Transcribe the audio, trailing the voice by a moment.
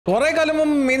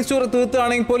Main story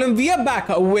we are back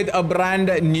with a brand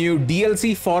new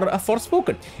DLC for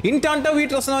Forspoken. In Tanta, we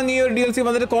trust on new DLC,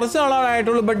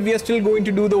 but we are still going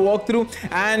to do the walkthrough.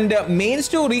 And main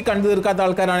story playlist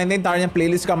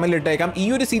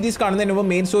series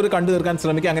main story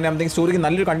story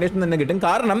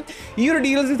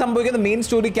DLC the main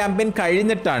story campaign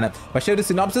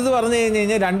synopsis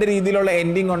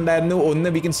ending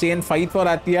we can stay and fight for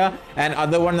Athia, and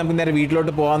other one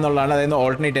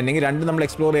alternate ending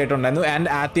explore and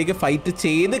Athia fight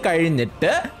ചെയ്ത്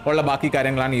കഴിഞ്ഞിട്ട് ഉള്ള ബാക്കി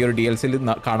കാര്യങ്ങളാണ് ഈ ഒരു DLCയിൽ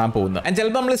കാണാൻ പോകുന്നത്. And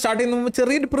ചിലപ്പോൾ നമ്മൾ സ്റ്റാർട്ട് ചെയ്യുമ്പോൾ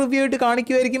ചെറിയൊരു പ്രിവ്യൂ ആയിട്ട്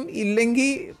കാണിക്കുമായിരിക്കും, ഇല്ലെങ്കിൽ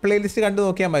പ്ലേലിസ്റ്റ് കണ്ടു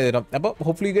നോക്കിയാൽ മതി. അപ്പോൾ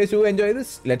hopefully you guys will enjoy this.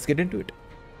 Let's get into it.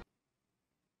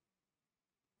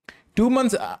 2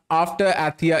 months after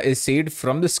Athia is saved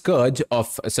from the scourge of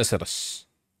Cesaris.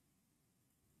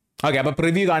 Okay, അപ്പോൾ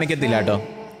പ്രിവ്യൂ കാണിക്കത്തില്ല കേട്ടോ,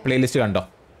 പ്ലേലിസ്റ്റ് കണ്ടോ.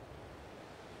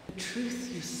 The truth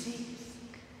you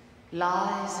seek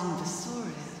lies in Visoria.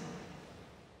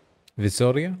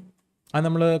 Visoria? And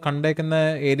we kandekkunna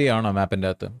area aano map inde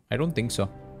athu? I don't think so.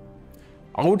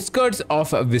 Outskirts of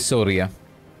Visoria.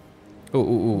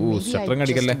 Maybe I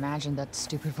just imagined that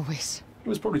stupid voice. It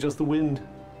was probably just the wind.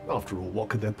 After all, what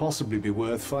could there possibly be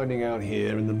worth finding out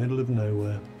here in the middle of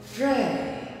nowhere? Frey.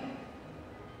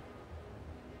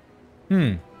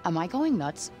 Am I going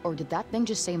nuts, or did that thing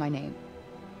just say my name?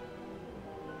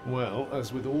 Well, as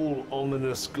with all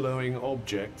ominous glowing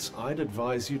objects, I'd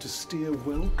advise you to steer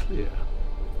well clear.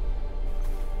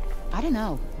 I don't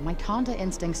know. My Tanta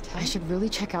instincts tell I should really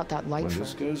check out that light. When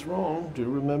this goes wrong, do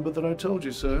remember that I told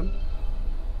you so.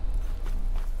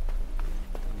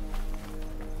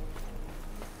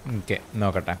 Okay,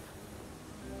 nokata.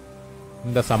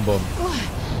 The sambhavam.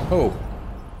 Oh.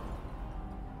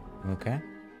 Okay.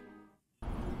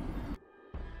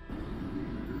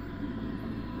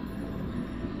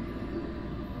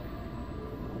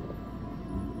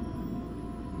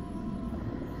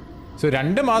 So,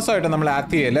 2 മാസമായിട്ട് നമ്മൾ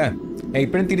ആത്തിയല്ലേ,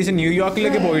 ഇപ്പോഴും തിരിച്ച്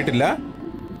ന്യൂയോർക്കിലേക്ക് പോയിട്ടില്ല,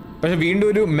 പക്ഷെ വീണ്ടും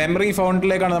ഒരു memory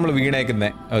ഫൗണ്ടിലേക്കാണ് നമ്മൾ വീണേക്കുന്നത്.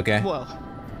 Okay,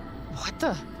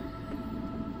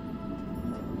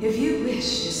 If you wish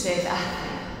to save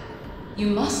Athia, you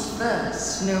must first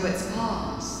know its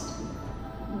past.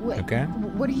 Okay.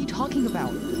 What are you talking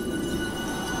about?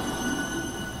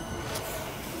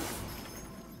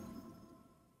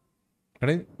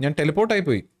 ഞാൻ ടെലിപ്പോർട്ട് ആയി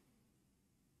പോയി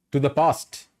to the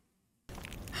past.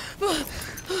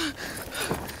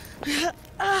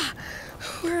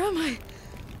 Where am I?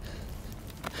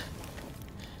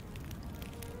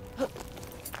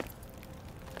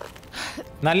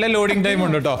 നല്ല ലോഡിംഗ് ടൈം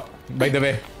ഉണ്ട് കേട്ടോ, by the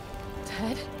way.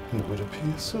 Dead? It would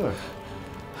appear so.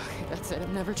 Okay, that's it.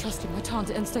 I'm never trusting my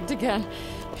Tanta instinct again.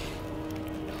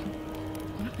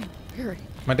 What am I wearing?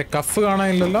 മറ്റേ cough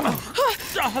കാണാനില്ലല്ലോ.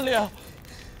 Talia!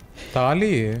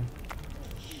 താലി?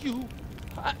 You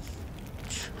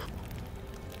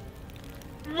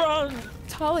run!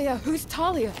 Talia? Who's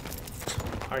Talia?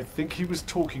 I think he was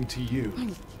talking to you.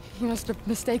 He must have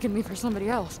mistaken me for somebody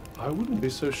else. I wouldn't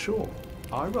be so sure.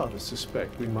 I rather suspect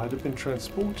we might have been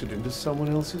transported into someone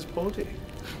else's body.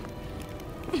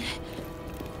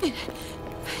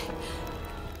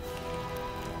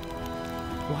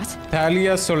 What?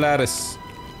 Thalia Solaris.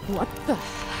 What the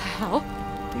hell?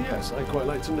 Yes, I'd quite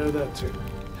like to know that too.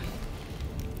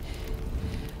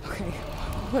 Okay,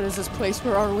 what is this place?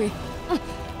 Where are we?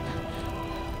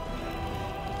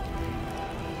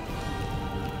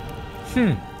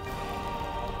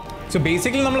 So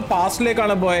basically നമ്മൾ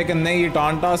പാസ്റ്റിലേക്കാണ് പോയേക്കുന്നത് ഈ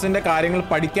ടാന്റാസിന്റെ കാര്യങ്ങൾ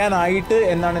പഠിക്കാനായിട്ട്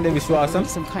എന്നാണ് എൻ്റെ വിശ്വാസം.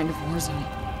 Some kind of war zone.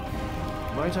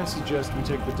 Might I suggest we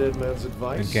take the dead man's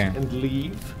advice and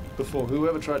leave before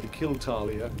whoever tried to kill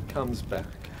Talia comes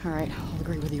back? All right, I'll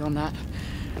agree with you on that.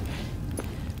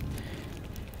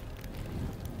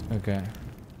 Okay.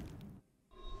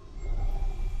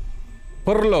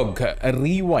 Prologue,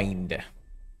 rewind.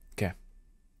 Okay.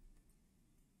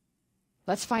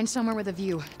 Let's find somewhere with a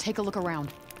view. Take a look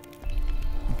around.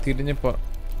 തിരിഞ്ഞ്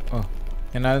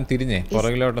എന്നാലും തിരിഞ്ഞേ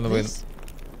പുറകിലോട്ടൊന്ന് പോയി.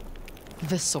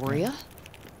 Visoria?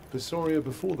 Visoria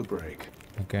before the break.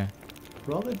 Okay.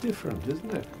 Rather different,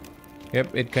 isn't it? Yep,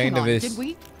 it kind of is. Did we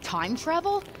time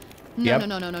travel? No, Yep.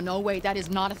 No, wait, that is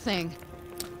not a thing.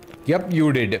 Yep, you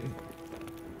did.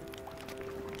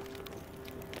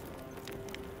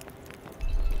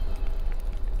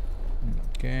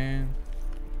 Okay.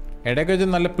 ഇടയ്ക്ക് വെച്ച്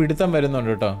നല്ല പിടുത്തം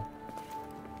വരുന്നുണ്ട് കേട്ടോ.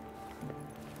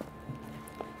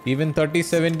 Even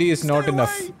 3070 is not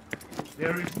enough.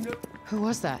 There is no... Who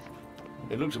was that?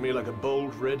 It looked to me like a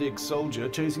bold Reddig soldier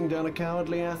chasing down a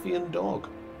cowardly Athian dog.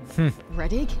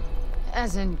 Reddig?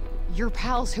 As in, your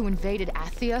pals who invaded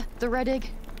Athia, the Reddig?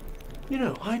 You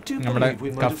know, I do believe we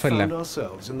might have found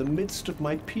ourselves in the midst of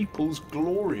my people's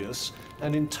glorious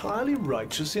and entirely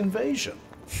righteous invasion.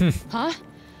 Huh?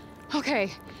 Okay,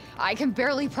 I can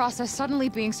barely process suddenly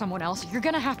being someone else. You're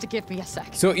gonna have to give me a sec.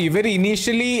 So, ivar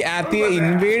initially Athia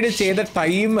invade ചെയ്ത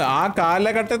time ആ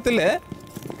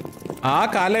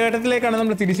കാലഘട്ടത്തിലേക്കാണ്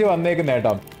നമ്മൾ തിരിച്ചു വന്നേക്കുന്നത്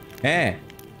കേട്ടോ.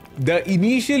 The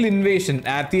initial invasion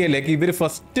ആത്തിയയിലേക്ക് ഇവർ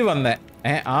first വന്ന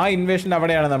ആ invasion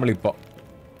അവിടെയാണ് നമ്മളിപ്പോ.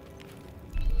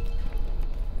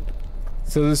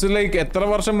 So this is like എത്ര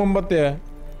വർഷം മുമ്പത്തെ?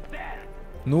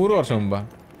 100 വർഷം മുമ്പാ.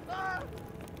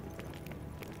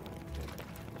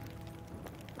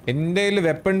 എൻ്റെ കയ്യിൽ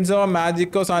വെപ്പൺസോ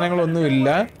മാജിക്കോ സാധനങ്ങളോ ഒന്നുമില്ല.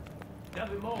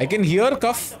 I can hear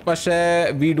cuff, പക്ഷേ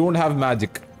we don't have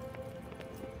magic.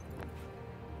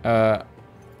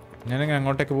 ഞാനെങ്ങനെ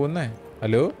അങ്ങോട്ടേക്ക് പോകുന്നേ?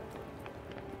 Hello?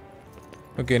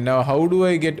 Okay, now how do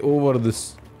I get over this?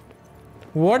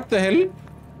 What the hell?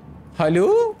 Hello?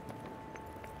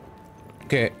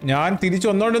 Okay, ഞാൻ തിരിച്ച്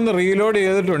ഒന്നോണ്ടൊന്ന് റീലോഡ്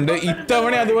ചെയ്തിട്ടുണ്ട്.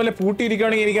 ഇത്തവണ അതുപോലെ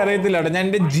പൂട്ടിയിരിക്കുകയാണെങ്കിൽ എനിക്ക് അറിയത്തില്ല. ഞാൻ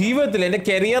എൻ്റെ ജീവിതത്തിൽ എൻ്റെ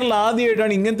കരിയറിൽ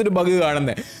ആദ്യമായിട്ടാണ് ഇങ്ങനത്തെ ഒരു ബഗ്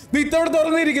കാണുന്നത്. ഇത് ഇത്തവണ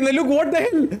തുറന്നിരിക്കുന്നത്. Look, what the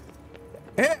hell?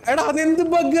 എടാ അതെന്ത്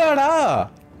ബഗ്ഗാടാ?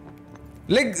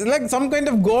 Like some kind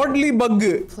of godly bug.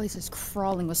 Place is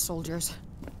crawling with soldiers.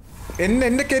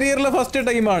 എൻ്റെ കരിയറിലെ ഫസ്റ്റ്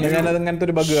ടൈമാണ് ഞാൻ അത് അങ്ങനത്തെ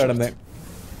ഒരു ബഗ് കാണുന്നത്.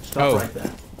 Stop right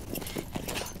there.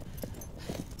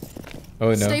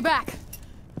 Oh no. Stay back.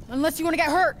 Unless you want to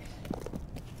get hurt.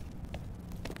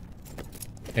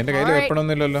 എൻ്റെ കയ്യിൽ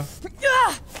വെപ്പണൊന്നുമില്ലല്ലോ.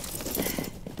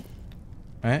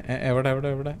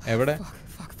 എവിടെ?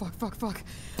 Fuck.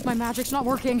 My magic's not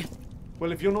working.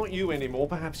 Well, if you're not you anymore,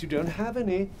 perhaps you don't have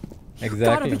any. Exactly.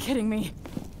 You gotta be kidding me.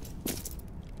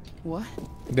 What?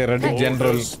 The Ready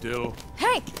General. Still.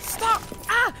 Hey, stop!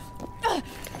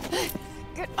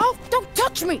 Oh, don't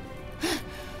touch me!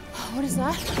 What is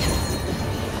that?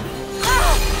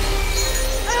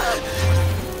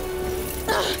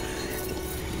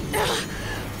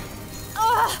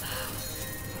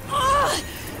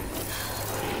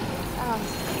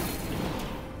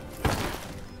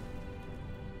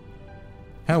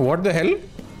 What the hell?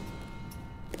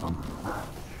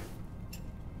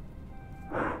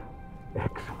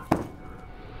 Excellent.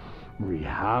 We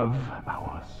have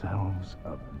ourselves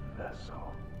a vessel.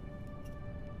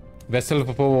 Vessel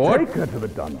for what? Take her to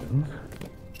the dungeons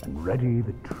and ready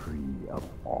the tree of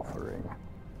offering.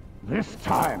 This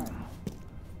time,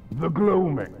 the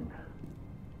gloaming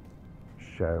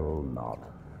shall not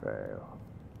fail.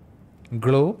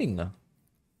 Glowing?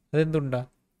 അതെന്തുണ്ടാ?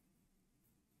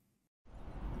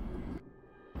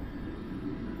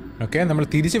 Okay, നമ്മൾ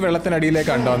തിരിച്ച്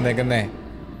വെള്ളത്തിനടിയിലേക്കാണ് വന്നേക്കുന്നേ.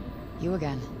 You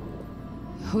again.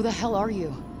 Who the hell are you?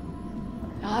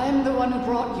 I'm the one who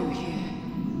brought you here,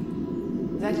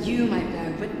 that you might bear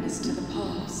witness to the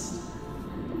past.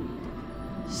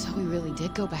 So we really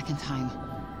did go back in time.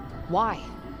 Why?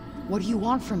 What do you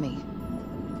want from me?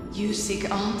 You seek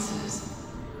answers,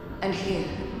 and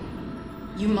here,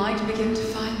 you might begin to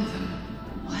find them.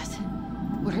 What?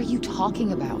 What are you talking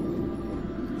about?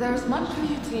 There's much for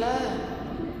you to learn.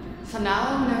 For now,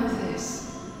 know this.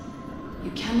 You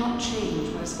cannot change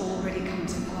what has already come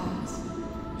to pass.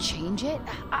 Change it?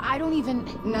 I don't even...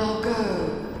 Now go.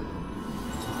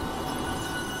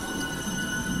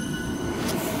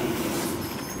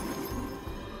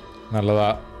 നല്ലതാ.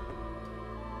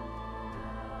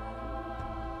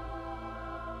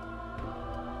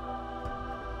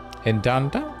 In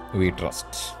Tanta, we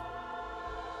trust.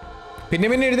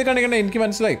 പിന്നെ എഴുതി കാണിക്കണ്ട. എനിക്ക്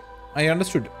മനസ്സിലായി. I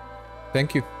understood.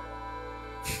 Thank you.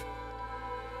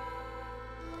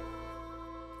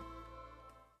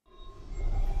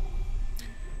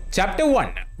 Chapter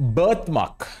 1,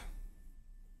 Birthmark.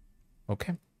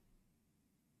 Okay.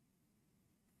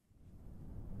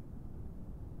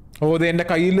 Oh, the end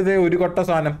കയ്യിൽ ദേ ഒരു കൊട്ട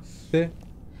സാധനം.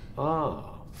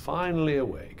 Finally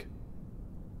awake.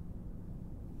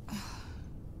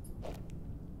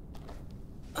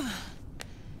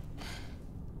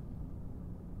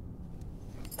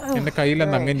 എൻ്റെ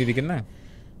കയ്യിലെന്താ അങ്ങനെ ഇരിക്കുന്നേ?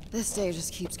 This day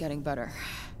just keeps getting better.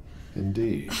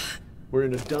 Indeed. We're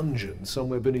in a dungeon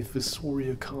somewhere beneath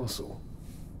Visoria Castle.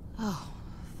 Oh,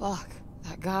 fuck.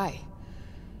 That guy.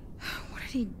 What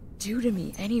did he do to me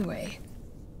anyway?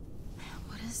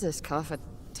 What is this, Cuff? A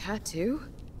tattoo?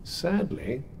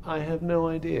 Sadly, I have no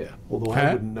idea. Although I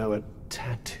wouldn't know a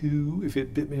tattoo if it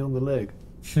bit me on the leg.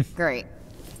 Great.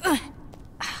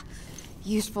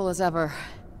 Useful as ever.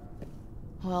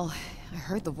 Well, I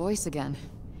heard the voice again.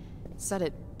 It said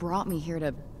it brought me here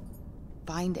to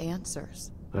find answers.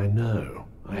 I know.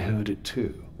 I heard it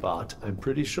too. But I'm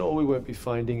pretty sure we won't be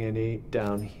finding any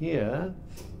down here.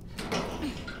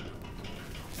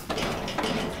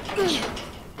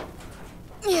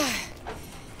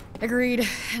 Agreed.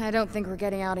 And I don't think we're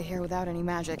getting out of here without any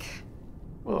magic.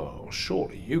 Oh,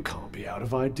 surely you can't be out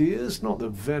of ideas, not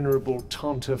the venerable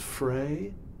Tanta Frey.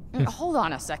 Hold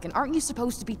on a second. Aren't you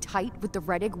supposed to be tight with the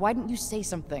Redig? Why didn't you say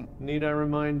something? Need I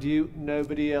remind you,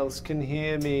 nobody else can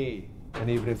hear me. And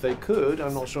even if they could,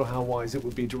 I'm not sure how wise it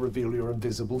would be to reveal your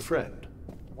invisible friend.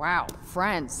 Wow,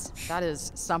 friends. That is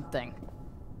something.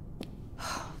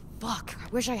 Fuck, I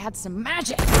wish I had some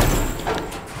magic.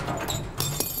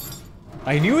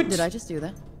 I knew it. Did I just do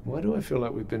that? Why do I feel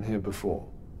like we've been here before?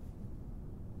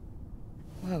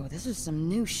 Whoa, this is some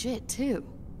new shit, too.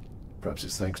 Perhaps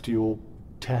it's thanks to your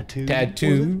tattoo?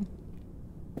 Tattoo.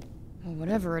 Well,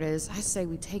 whatever it is, I say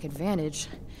we take advantage.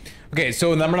 Okay, so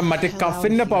നമ്മുടെ മറ്റേ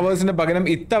കഫിന്റെ പവേഴ്സിന് പകരം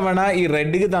ഇത്തവണ ഈ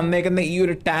റെഡിക്ക് തന്നേക്കുന്ന ഈ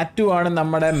ഒരു tattoo ആണ്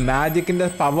നമ്മുടെ മാജിക്കിന്റെ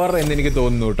power എന്ന് എനിക്ക്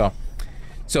തോന്നുന്നു കേട്ടോ.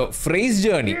 So, Frey's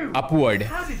journey upward.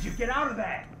 How did you get out of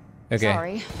there? Okay.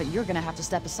 Sorry, but you're gonna have to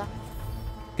step aside.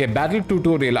 Okay, battle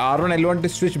tutorial. R1, L1 to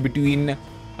switch between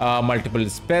multiple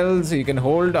spells. You can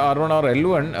hold R1 or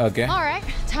L1. Okay. Alright,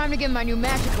 time to get my new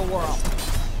magical whirl.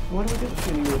 Why do I get the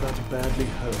feeling you're about to badly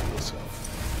hurt yourself?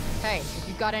 Hey, if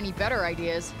you've got any better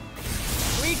ideas.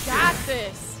 We got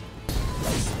this!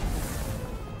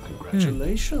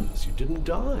 Congratulations, you didn't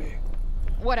die.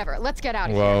 Whatever, let's get out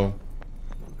of Wow. here.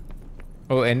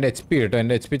 Oh, എൻ്റെ HP കേട്ടോ.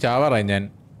 എൻ്റെ HP ചാവാറായി ഞാൻ.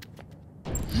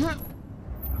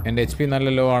 എൻ്റെ HP നല്ല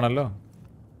law ആണല്ലോ.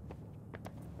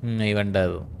 ഈ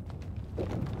വേണ്ടത്.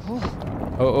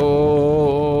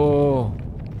 Oh.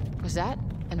 Was that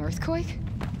an earthquake?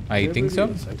 I think so.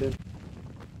 Yes, I did.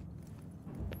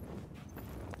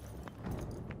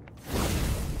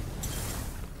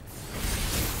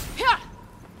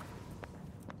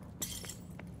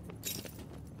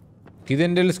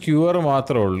 ഇതിൻ്റെ സ്ക്യൂവർ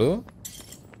മാത്രമേ ഉള്ളൂ.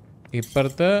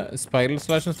 ഇപ്പുറത്തെ spiral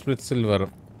സ്ലാഷും split സിൽവറും.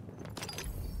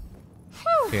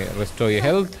 Okay, restore your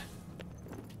health.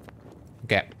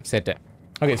 Okay, set it.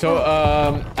 Okay, so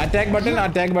attack button,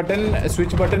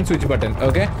 switch button.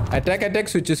 Okay, attack,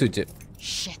 switch.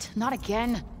 Shit, not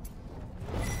again.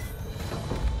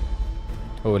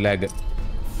 Oh, lag.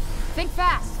 Think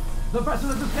fast. The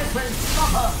vessel is escaping!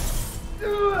 Stop her!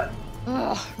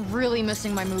 Ugh, really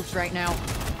missing my moves right now.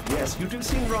 Yes, you do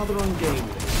seem rather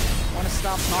ungainly. Want to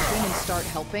stop talking and start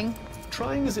helping?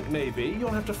 Trying as it may be,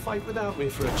 you'll have to fight without me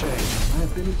for a change. My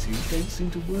abilities don't seem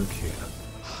to work here.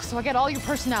 So I get all your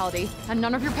personality and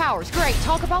none of your powers. Great,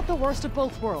 talk about the worst of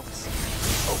both worlds.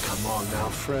 Oh, come on now,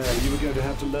 Frey. You were going to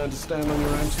have to learn to stand on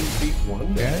your own 2 feet one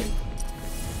day.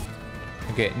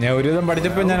 Okay, ഞാൻ ഒരു വിധം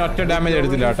പഠിച്ചപ്പോൾ ഞാൻ ഒറ്റ damage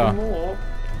എടുത്തില്ല കേട്ടോ.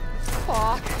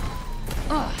 Fuck.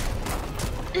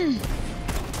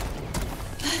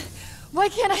 Why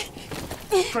can't I?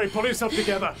 Frey, pull yourself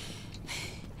together.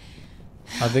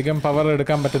 അധികം power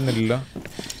എടുക്കാൻ പറ്റുന്നില്ലല്ലോ.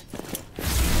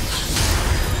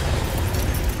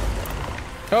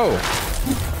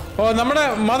 ഓ നമ്മുടെ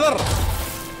മദർ.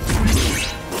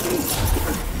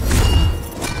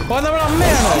 ഓ നമ്മുടെ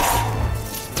അമ്മയാണ്.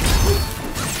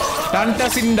 Tanta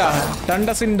Sila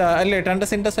അല്ലേ? Tanta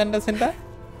Sila?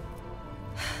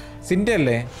 Sinda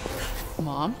അല്ലേ?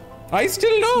 Mom? I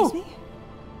still know.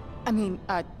 I mean,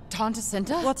 Tanta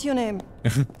Sila? What's your name?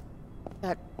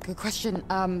 Good question.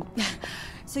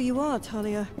 So you are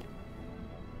Talia.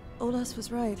 Olas was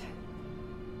right.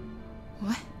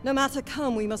 What? No matter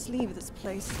come, we must leave this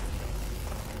place.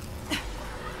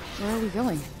 Where are we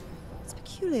going? It's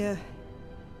peculiar.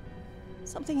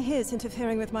 Something here is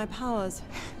interfering with my powers.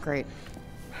 Great.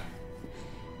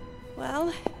 Well,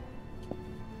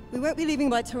 we won't be leaving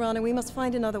by Tirana. We must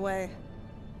find another way.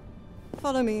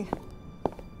 Follow me.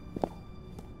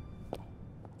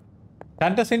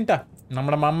 Tanta Sila,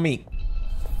 നമ്മുടെ mummy.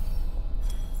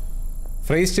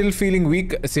 Frey still feeling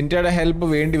weak. Sintaയുടെ help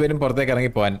വേണ്ടി വരും പുറത്തേക്ക്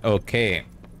ഇറങ്ങി പോവാൻ. Okay.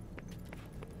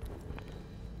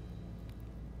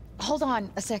 Hold on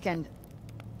a second.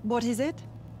 What is it?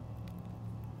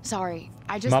 Sorry,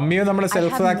 I just. മമ്മിയും നമ്മൾ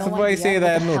self sacrifice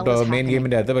ചെയ്തായിരുന്നു കേട്ടോ മെയിൻ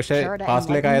ഗെയിമിന്റെ അകത്ത്. പക്ഷെ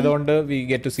പാസ്റ്റിലേക്ക് ആയതുകൊണ്ട് we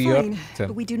get to see her. Fine,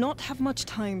 but we do not have much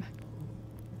time.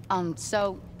 So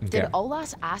did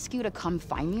Olas ask you to come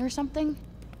find me or something?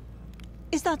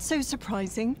 Is that so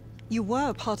surprising? You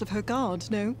were part of her guard,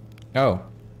 no? Oh.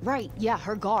 Right, yeah,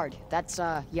 her guard. That's,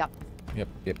 yep. Yep.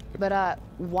 But,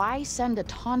 why send a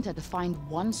Tanta to find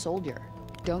one soldier?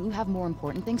 Don't you have more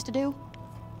important things to do?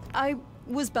 I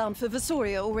was bound for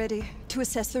Vasoria already, to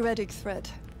assess the Redig threat.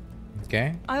 Okay.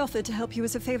 I offered to help you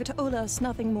as a favor to Olas,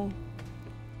 nothing more.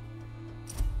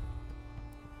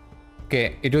 Okay,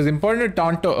 it was important to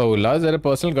Tanta Olas that a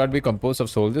personal guard be composed of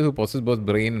soldiers who possess both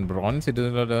brain and bronze. It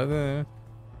is not...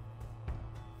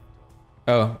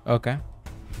 Oh, okay.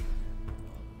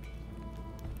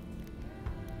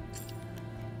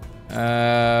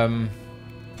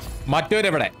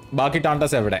 മറ്റവരെവിടെ? ബാക്കി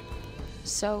ടാണ്ടസ് എവിടെ?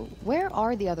 So, where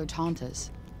are the other Tantas?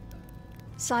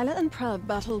 Sila and Prave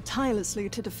battled tirelessly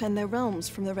to defend their realms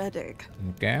from the Red Egg.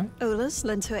 Okay. Ola's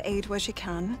lent her aid where she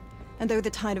can, and though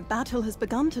the tide of battle has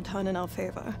begun to turn in our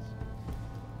favor,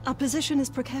 our position is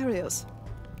precarious,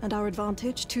 and our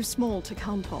advantage too small to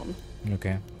count on.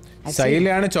 Okay.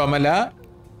 സൈലയാണ് ചുമല.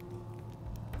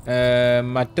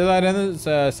 മറ്റേതാരാണ്?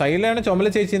 സൈലയാണ് ചുമല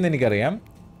ചേച്ചി എന്ന് എനിക്കറിയാം.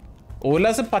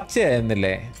 ഓലാസ്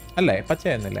പച്ചയായിരുന്നില്ലേ? അല്ലേ,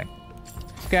 പച്ചയായിരുന്നില്ലേ?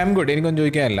 Okay, I'm good. എനിക്കൊന്നും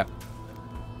ചോദിക്കാനില്ല.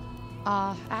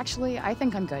 Actually, I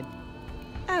think I'm good.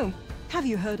 Oh, have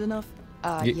you heard enough?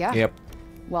 Yeah. Yep.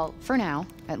 Well, for now,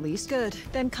 at least. Good.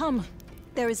 Then come.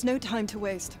 There is no time to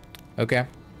waste. Okay.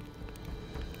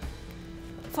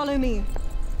 Follow me.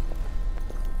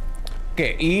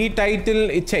 Okay, ഈ title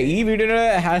ഈ വീഡിയോയുടെ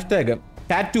hashtag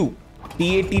tattoo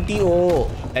TATTO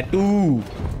tattoo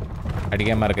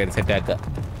അടിക്കാൻ മറക്കരുത്. Set ആക്കുക.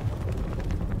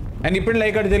 ഞാൻ ഇപ്പോഴും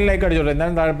like അടിച്ചാലും like അടിച്ചോളൂ.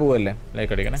 എന്തായാലും താഴെ പോവല്ലേ?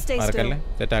 ലൈക്ക് അടിക്കണേ, മറക്കല്ലേ,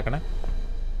 set ആക്കണേ.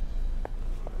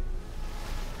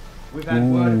 We've had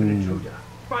word of an intruder.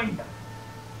 Find them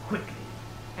quickly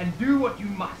and do what you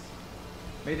must.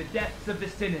 May the depths of the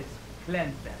sinners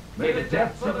cleanse them. May the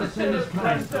depths of the sinners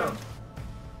cleanse them.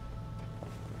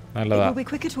 It will be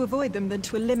quicker to avoid them than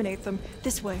to eliminate them.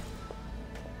 This way.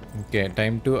 Okay,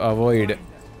 time to avoid.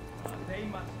 They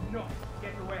must not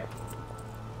get away.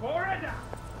 Forever.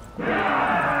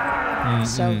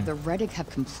 So the Reddick have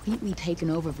completely taken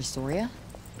over Visoria?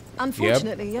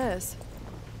 Unfortunately, yes.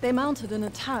 They mounted an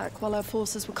attack while our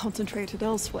forces were concentrated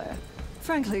elsewhere.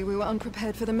 Frankly, we were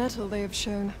unprepared for the mettle they have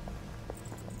shown.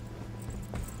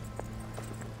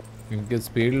 എനിക്ക്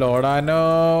സ്പീഡിൽ ഓടാനോ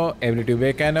ability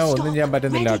ഉപയോഗിക്കാനോ ഒന്നും ചെയ്യാൻ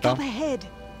പറ്റുന്നില്ല കേട്ടോ.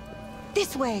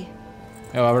 This way.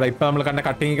 അവിടെ ഇപ്പൊ നമ്മൾ കണ്ട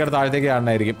കട്ടിങ് കട താഴത്തേക്ക്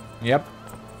കാണുന്നതായിരിക്കും. യപ്പ്.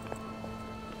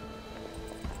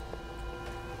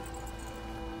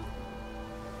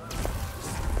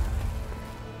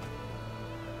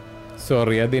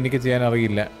 സോറി, അത് എനിക്ക് ചെയ്യാൻ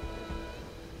അറിയില്ല.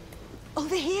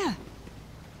 Over here.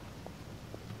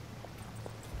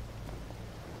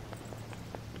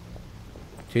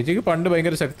 ചേച്ചിക്ക് പണ്ട്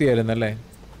ഭയങ്കര ശക്തിയായിരുന്നല്ലേ?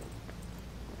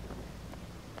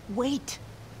 Wait.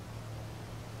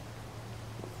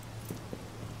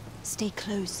 Stay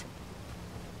close.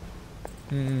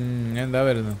 എന്താ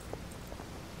വരുന്നു?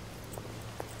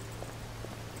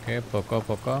 Okay,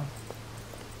 പൊക്കോ.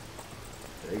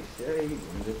 They say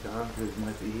the Tantas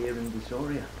might be here in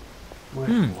Visoria.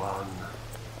 Which one?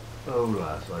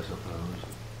 Olas, I suppose.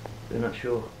 They're not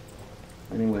sure.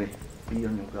 Anyway, be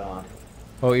on your guard.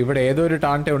 ഓ, ഇവിടെ ഏതോ ഒരു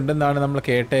ടാൻറ്റ ഉണ്ടെന്നാണ് നമ്മൾ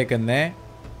കേട്ടേക്കുന്നേ.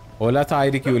 ഓലാസ്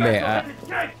ആയിരിക്കൂലേ?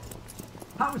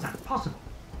 How is that possible?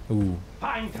 Ooh.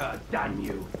 Find her, damn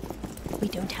you. We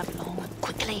don't have long.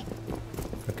 Quickly.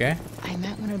 Okay. I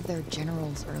met one of their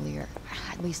generals earlier.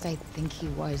 At least I think he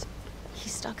was. He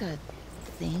stuck a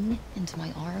thing into my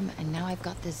arm, and now I've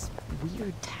got this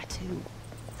weird tattoo.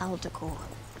 Aldecor.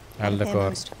 Aldecor.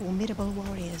 They're most formidable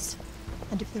warriors.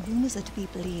 And if the rumors are to be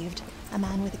believed, a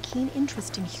man with a keen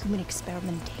interest in human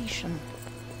experimentation.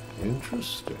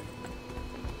 Interesting.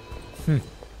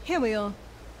 Here we are.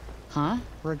 Huh?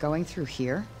 We're going through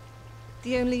here?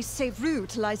 The only safe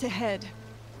route lies ahead.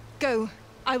 Go.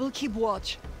 I will keep watch.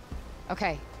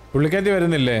 Okay. പുള്ളിക്കത്തി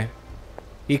വരുന്നില്ലേ?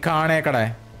 ഈ കാണേക്കടേ.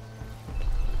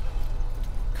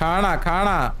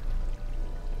 കാണാ.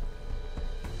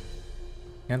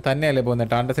 ഞാൻ തന്നെയല്ലേ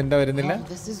പോകുന്നത്. ടാണ്ടസിന്റെ വരുന്നില്ല.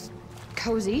 This is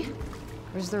cozy.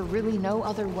 Is there really no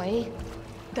other way?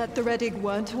 That the Reddig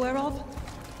weren't aware of?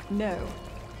 No.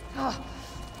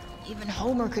 Even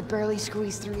Homer could barely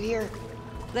squeeze through here.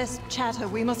 Less chatter.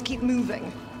 We must keep moving.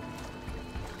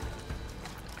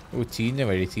 ഓ, ചീഞ്ഞ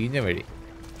വഴി.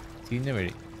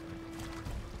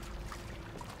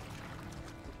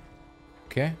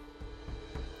 Okay,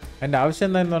 എൻ്റെ ആവശ്യം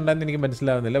എന്താണെന്നുണ്ടെന്ന് എനിക്ക്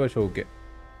മനസ്സിലാവുന്നില്ല. പക്ഷെ ഓക്കെ,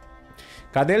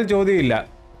 കഥയിൽ ചോദ്യമില്ല.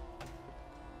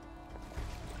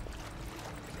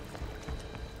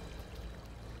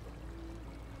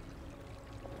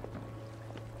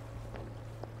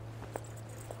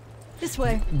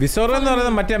 വിസോറിയ എന്ന്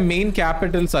പറയുന്നത് മറ്റേ മെയിൻ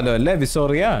ക്യാപിറ്റൽ സ്ഥലം അല്ലേ?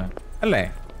 വിസോറിയ അല്ലേ?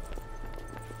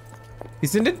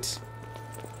 Isn't it?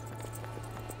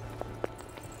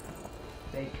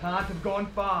 They can't have gone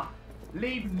far.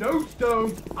 Leave no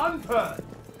stone unturned.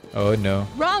 Oh no.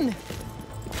 Run!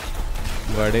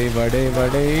 Vade.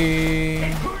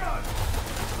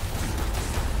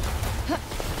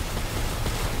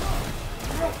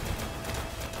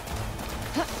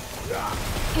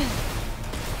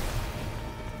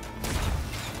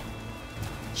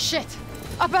 Shit!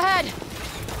 Up ahead!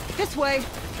 This way!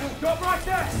 Stop right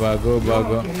there! Bago.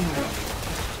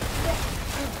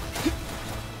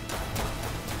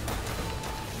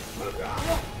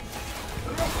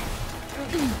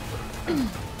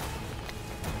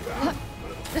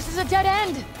 is a dead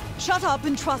end. Shut up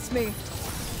and trust me.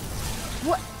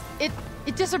 What?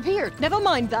 It disappeared. Never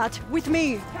mind that. With me.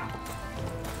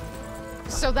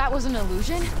 So that was an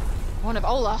illusion? One of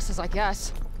Olaf's, I guess.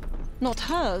 Not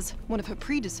hers. One of her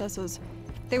predecessors.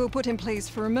 They were put in place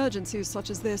for emergencies such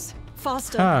as this.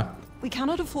 Faster. Huh. We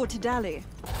cannot afford to dally.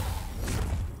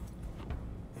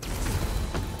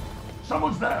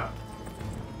 Someone's there.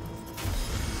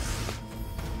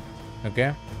 Okay.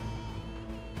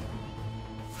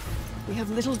 We have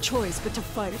little choice but to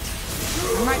fight.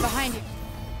 I'm right behind you.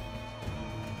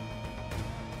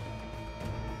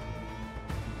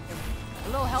 A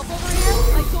little help over here?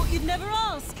 I thought you'd never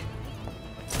ask.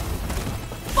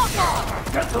 Fuck off!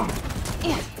 Get them.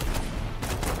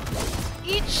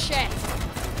 Eat shit.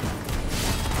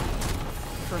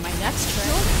 For my next trick,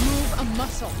 don't move a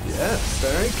muscle. Yes,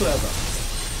 very clever.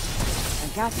 I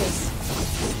got this.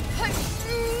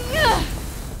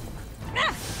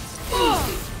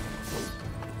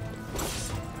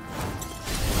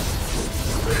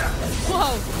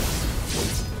 Whoa!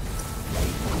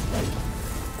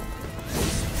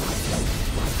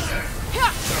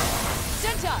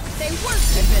 Tanta, they weren't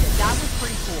admitted. That was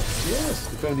pretty cool. Yes,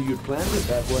 if only you'd planned it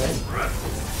that way.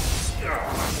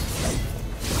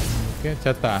 Okay,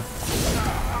 chatta.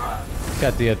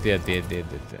 Chatti.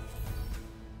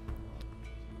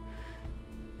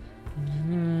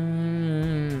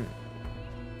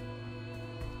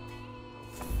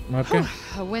 Okay.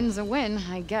 A win's a win,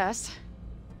 I guess.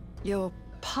 Your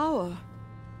power.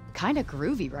 Kinda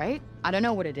groovy, right? I don't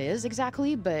know what it is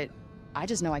exactly, but I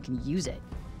just know I can use it.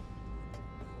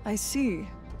 I see.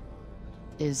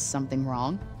 Is something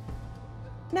wrong?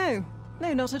 No,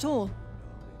 not at all.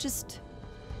 Just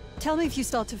tell me if you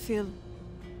start to feel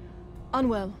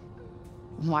unwell.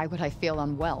 Why would I feel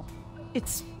unwell?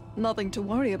 It's nothing to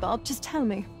worry about. Just tell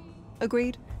me.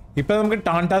 Agreed? ഇപ്പൊ നമുക്ക്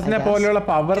ടാന്റാസിനെ പോലെയുള്ള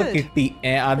power കിട്ടി.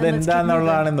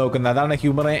 അതെന്താന്നുള്ളതാണ് നോക്കുന്നത്. അതാണ്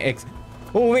humour X.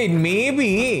 Oh wait, may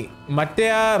be മറ്റേ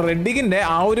ആ റെഡിഗിന്റെ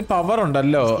ആ ഒരു പവർ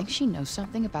ഉണ്ടല്ലോ. I think she knows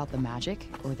something about the magic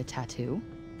or the tattoo.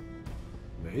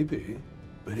 Maybe,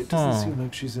 but it doesn't seem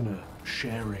like she's in a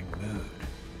sharing mood.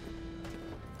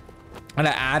 അല്ല,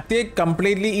 ആദ്യം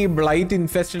കംപ്ലീറ്റ്ലി ഈ ബ്ലൈറ്റ്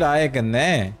ഇൻഫെസ്റ്റഡ്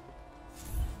ആയേക്കുന്നേ.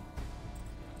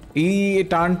 ഈ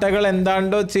ടാണ്ടകൾ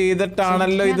എന്താണ്ടോ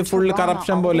ചെയ്തിട്ടാണല്ലോ ഇത് ഫുൾ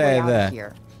കറപ്ഷൻ പോലെ ആയത്.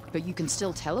 But you can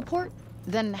still teleport?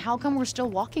 Then how come we're still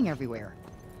walking everywhere?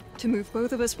 To move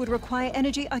both of us would require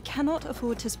energy I cannot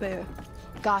afford to spare.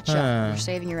 Gotcha. You're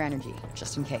saving your energy,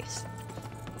 just in case.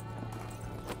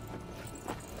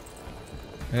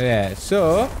 Yeah, so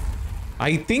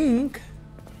I think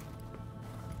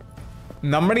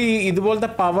നമ്മുടെ ഈ ഇതുപോലത്തെ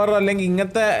power അല്ലെങ്കിൽ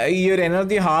ഇങ്ങനത്തെ ഈ ഒരു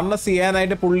energy harness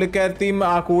ചെയ്യാനായിട്ട് പുള്ളിക്കാരത്തെയും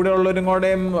ആ കൂടെ ഉള്ളവരും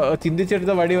കൂടെയും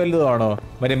ചിന്തിച്ചെടുത്ത വഴി വലുതാണോ?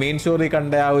 മറ്റേ മെയിൻ സ്റ്റോറി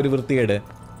കണ്ട ആ ഒരു വൃത്തികേട്.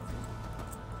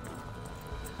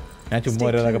 ഞാൻ ചുമ്മാ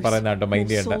ഓരോന്നൊക്കെ പറയുന്ന കേട്ടോ, മൈൻഡ്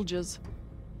ചെയ്യണ്ട.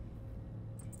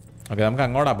 ഓക്കെ, നമുക്ക്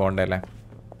അങ്ങോട്ടാ പോകണ്ടേ അല്ലേ?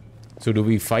 So do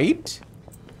we fight?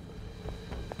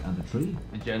 And the tree?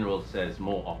 The general says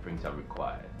more offerings are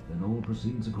required. Then all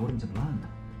proceeds according to plan.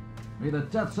 May the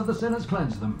deaths of the sinners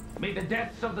cleanse them. May the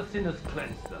deaths of the sinners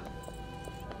cleanse them.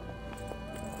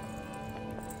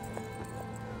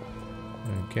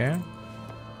 Okay.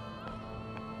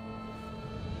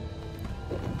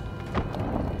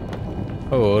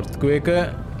 Oh, earthquake.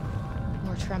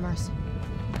 More tremors.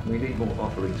 We need more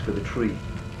offerings for the tree.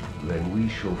 Then we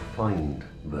shall find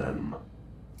them.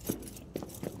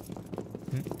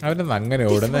 അവരെന്താ അങ്ങനെ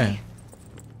ഓടുന്നേ?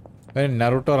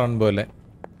 നറുട്ടോ run പോലെ.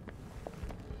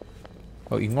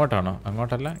 ഓ, ഇങ്ങോട്ടാണോ?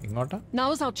 അങ്ങോട്ടല്ല, ഇങ്ങോട്ടാ? Now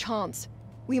is our chance.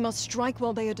 We must strike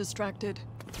while they are distracted.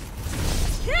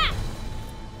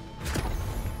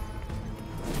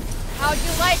 How'd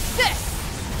you like this?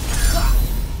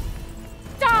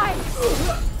 Die!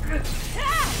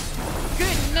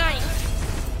 Good night.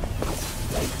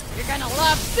 You're gonna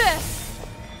love this.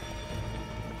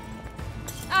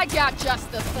 I got just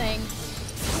the thing.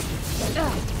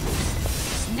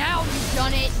 Now you've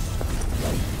done it.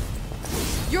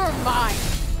 You're mine.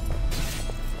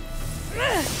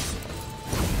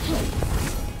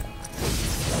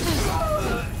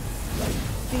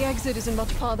 The exit isn't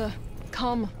much farther.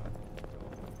 Come.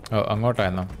 Oh,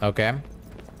 അങ്ങോട്ടായിരുന്നോ? Okay.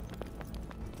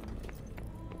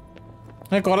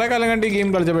 കുറെ കാലം കണ്ട് ഈ game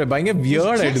കളിച്ചപ്പോഴേ ഭയങ്കര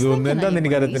weird ആയിട്ട് തോന്നുന്നു. എന്താന്ന്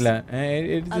എനിക്കറിയത്തില്ല.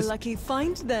 A lucky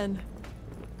find then.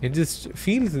 It just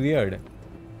feels weird.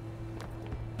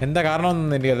 എന്താ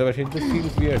കാരണമൊന്നും എനിക്കറിയില്ല, പക്ഷെ it just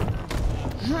feels weird.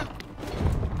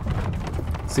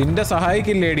 സിന്റെ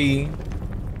സഹായിക്കില്ലേടി?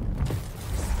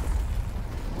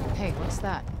 Hey, what's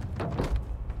that?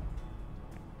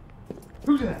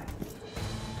 Who's there?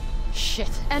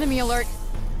 Shit, enemy alert.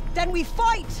 Then we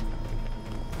fight!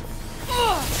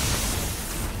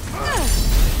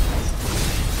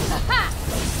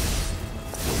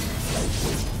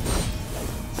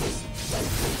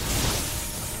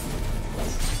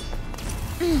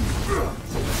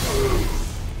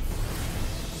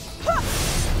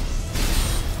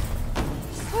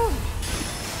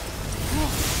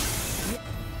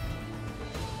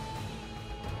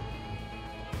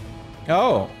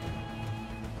 Oh.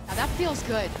 Now that feels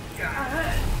good.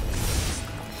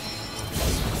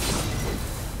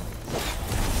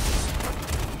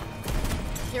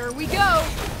 Here we go.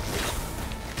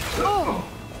 Oh.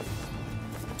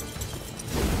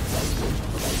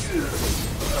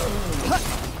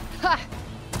 Ha.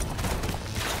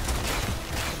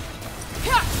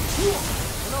 A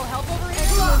little help over here.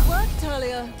 Excellent work,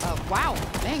 Talia. Oh, wow.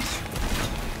 Thanks.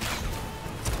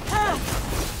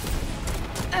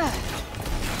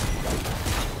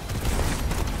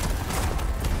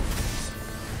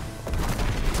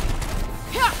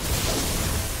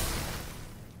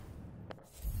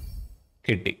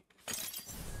 Kitty.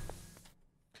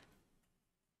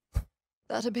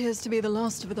 That appears to be the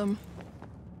last of them.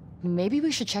 Maybe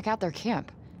we should check out their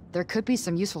camp. There could be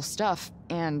some useful stuff,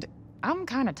 and I'm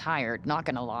kind of tired, not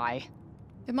gonna lie.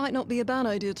 It might not be a bad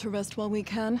idea to rest while we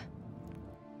can.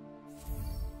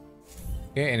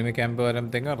 Okay, enemy camp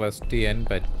varamthengam rest cheyan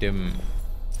pattum.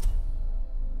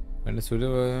 When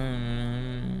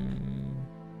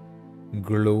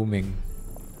glooming.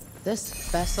 This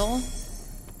vessel,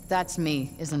 that's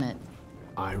me, isn't it?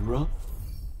 Ira?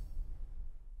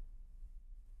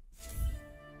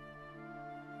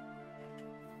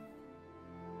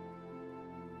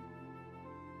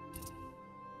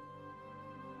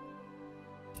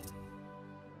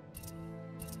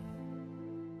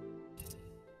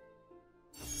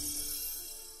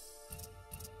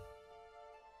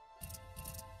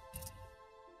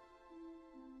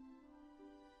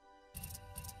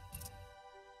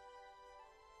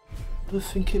 I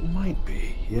think it might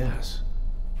be, yes.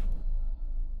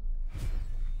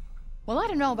 Well, I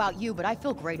don't know about you, but I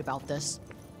feel great about this.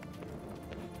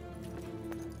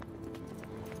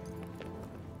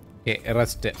 Okay,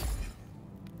 rest.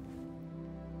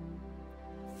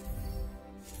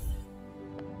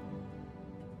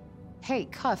 Hey,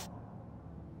 Cuff.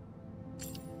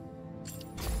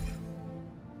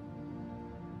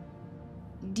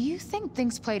 Do you think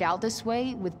things played out this way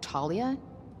with Talia?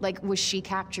 Like, was she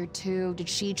captured too? Did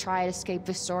she try to escape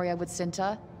Vistoria with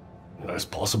Cinta? That's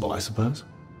possible, I suppose.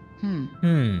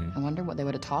 I wonder what they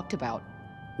would have talked about.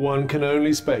 One can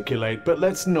only speculate, but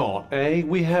let's not, eh?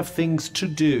 We have things to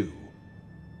do.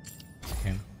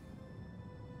 Okay.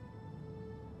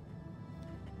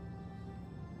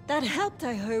 That helped,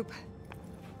 I hope.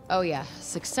 Oh yeah,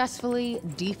 successfully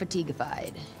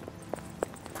defatiguified.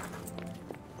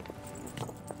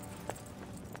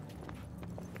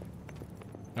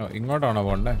 Oh, ingotana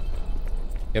ponde.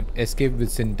 Yep, escape with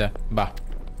Cinta. Ba.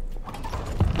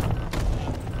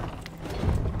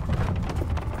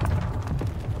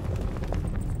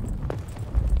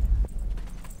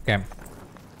 Okay.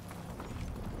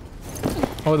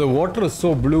 Oh, the water is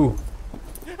so blue.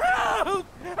 Help!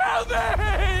 Help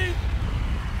me!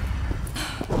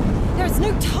 There's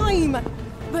no time!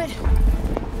 But...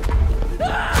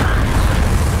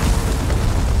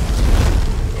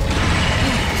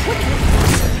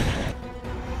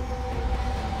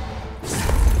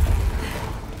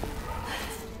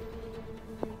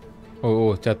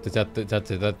 Oh,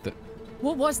 chattu.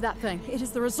 What was that thing? It is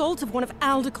the result of one of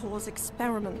Aldecor's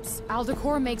experiments.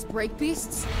 Aldecor makes break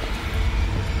beasts?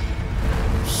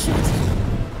 Shit.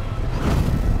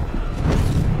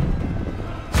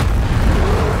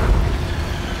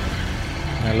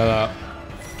 Nallada.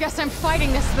 Guess I'm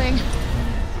fighting this thing.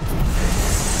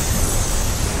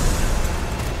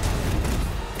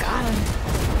 Got him.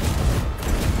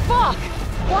 Fuck!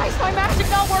 Why is my magic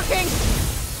not working?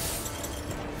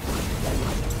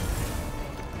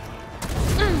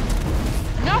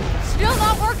 Nope, still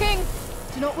not working.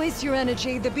 Do not waste your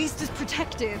energy. The beast is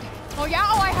protected. Oh yeah?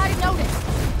 Oh, I hadn't noticed.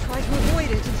 Try to avoid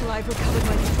it until I've recovered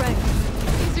my strength.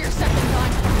 Easier second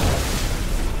time.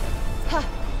 Ha!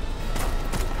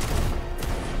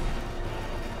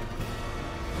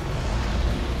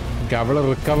 അവള്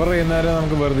recover ചെയ്യുന്നവരെ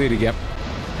നമുക്ക് വെറുതെ ഇരിക്കാം.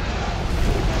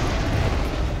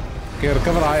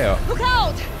 Recover ആയോ? Look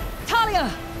out! Talia!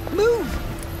 Move!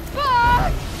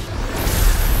 Fuck!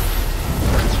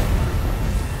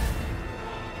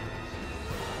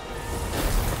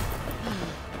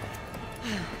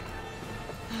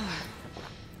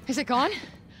 Is it gone?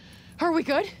 Are we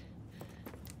good?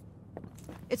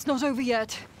 It's not over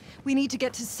yet. We need to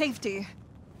get to safety.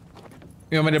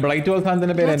 മറ്റേ blight wall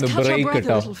സാധനത്തിന്റെ പേരായിരുന്നു break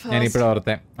കേട്ടോ. ഞാനിപ്പോഴും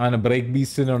ഓർത്തെ ആണ് ബ്രേക്ക്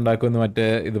ബീസ്റ്റിനെ ഉണ്ടാക്കുമെന്ന് മറ്റേ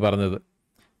ഇത് പറഞ്ഞത്.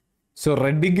 So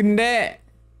Reddiginde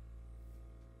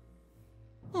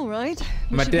Alright.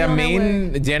 Matte main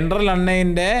general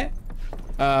annayinde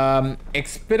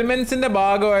experiments in the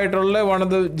bhagavaayittulla one of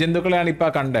the jendukalana ipa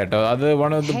kande ട്ടോ. അത്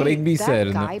one of the break beasts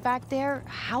ആയിരുന്നു. That guy back there,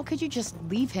 how could you just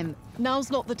leave him? Now's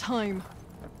not the time.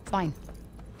 Fine.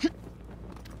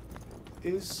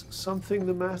 Is something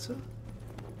the matter?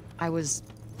 I was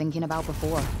thinking about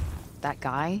before. That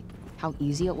guy, how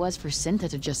easy it was for Cinta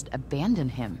to just abandon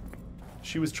him.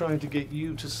 She was trying to get you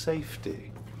to safety.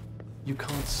 You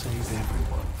can't save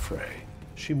everyone, Frey.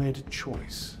 She made a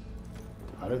choice.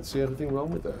 I don't see anything wrong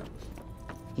with that.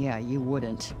 Yeah, you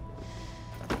wouldn't.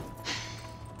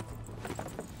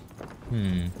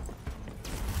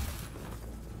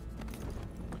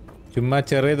 ചുമ്മാ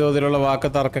ചെറിയ തോതിലുള്ള വാക്ക്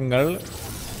തർക്കങ്ങൾ,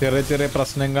 ചെറിയ ചെറിയ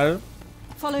പ്രശ്നങ്ങൾ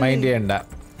mind ചെയ്യണ്ട.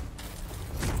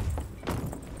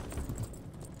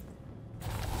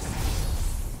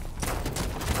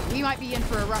 We might be in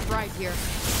for a rough ride here.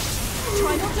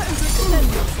 Try not to overextend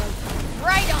yourself.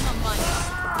 Right on the money.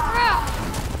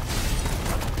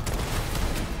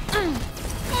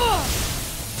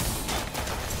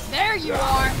 There you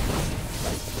are.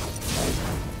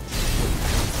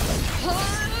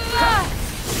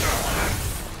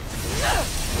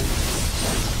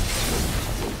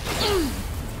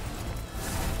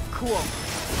 Cool.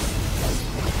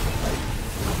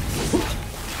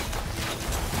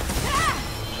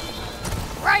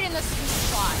 Right in the sweet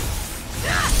spot.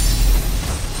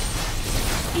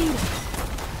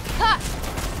 Ha!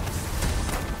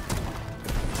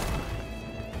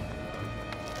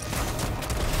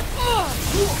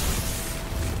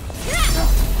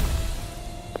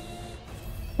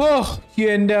 Oh,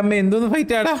 എൻ്റെ അമ്മ എന്തോന്ന്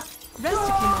ഫൈറ്റ് ആടാ. Rest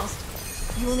if you must.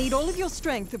 You will need all of your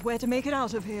strength of where to make it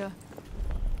out of here.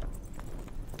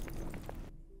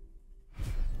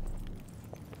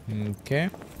 Okay.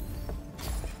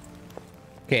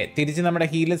 Okay, തിരിച്ച് നമ്മുടെ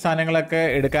heal സാധനങ്ങളൊക്കെ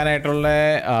എടുക്കാനായിട്ടുള്ള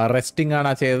resting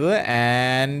ആണ് ചെയ്തത്.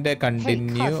 And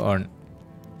continue on.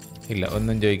 ഇല്ല,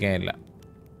 ഒന്നും ചോദിക്കാനില്ല.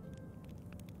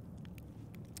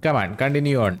 Come on,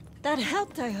 continue on. That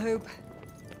helped, I hope.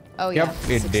 Oh yep,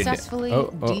 yeah, it successfully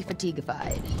did.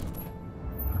 defatiguified.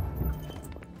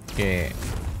 Okay,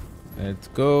 let's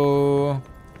go.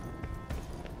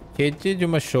 ചേച്ചി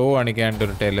ചുമ്മാ show കാണിക്കാണ്ട്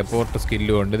ഒരു ടെലിപ്പോർട്ട്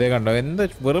സ്കില്ലും ഉണ്ട്. ഇതേ കണ്ടോ, എന്താ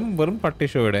വെറും പട്ടി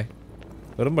ഷോ ഇവിടെ,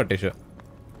 വെറും പട്ടി ഷോ,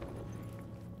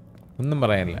 ഒന്നും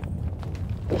പറയാനില്ല.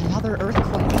 Another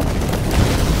earthquake.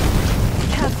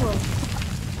 Careful.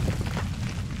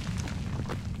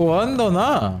 ഓ, എന്തോന്നാ?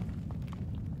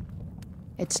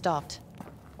 It stopped.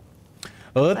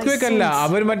 earthquake അല്ല,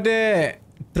 അവർ മറ്റേ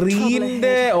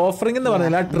ട്രീന്റെ ഓഫറിംഗ് എന്ന്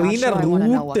പറഞ്ഞില്ല.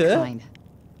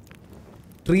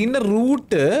 ട്രീന്റെ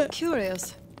റൂട്ട്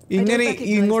ഇങ്ങനെ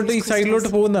ഇങ്ങോട്ട് ഈ സൈഡിലോട്ട്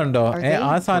പോകുന്നുണ്ടോ?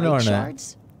 ആ സാധനമാണ്.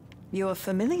 You're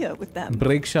familiar with them?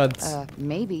 Break shards.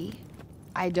 Maybe.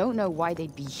 I don't know why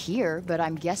they'd be here, but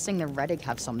I'm guessing the Reddig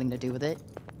have something to do with it.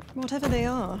 Whatever they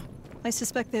are, I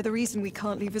suspect they're the reason we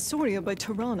can't leave Asoria by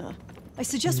Tirana. I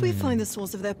suggest we find the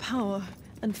source of their power,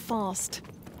 and fast.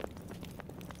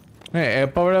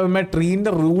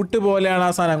 ട്രീന്റെ root പോലെയാണ്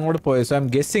ആ സാധനം അങ്ങോട്ട് പോയത്. So I'm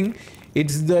guessing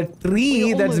it's the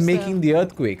tree that's making the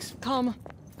earthquakes. Come.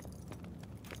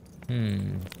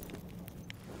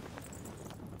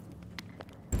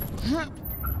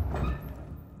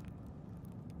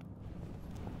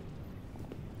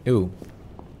 Ew.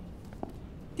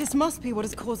 This must be what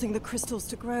is causing the crystals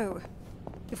to grow.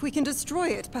 If we can destroy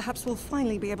it, perhaps we'll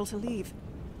finally be able to leave.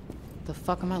 The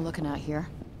fuck am I looking at here?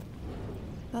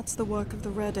 That's the work of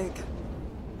the Reddig.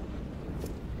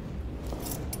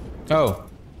 Oh.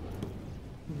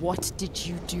 What did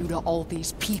you do to all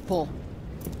these people?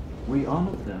 We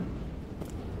honored them.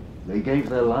 They gave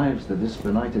their lives that this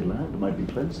benighted land might be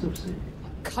cleansed of sin.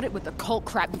 Cut it with the cult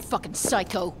crap, you fucking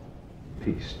psycho!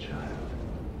 Peace, child.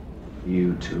 You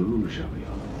too shall be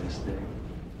honored this day.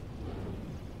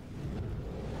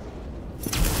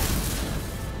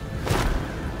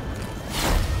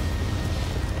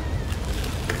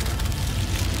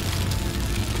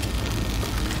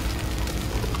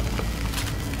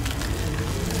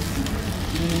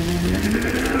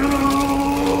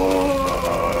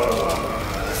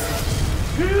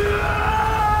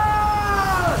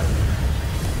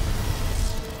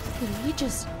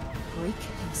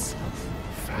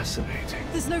 Fascinating.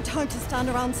 There's no time to stand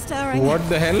around staring. What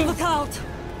the hell? Look out!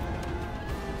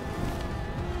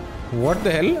 What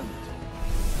the hell?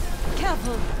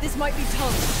 Careful, this might be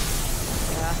tough.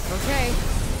 Yeah, okay.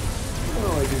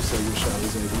 Oh, I do so wish I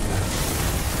was able to.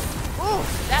 Oh,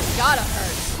 that's gotta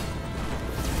hurt.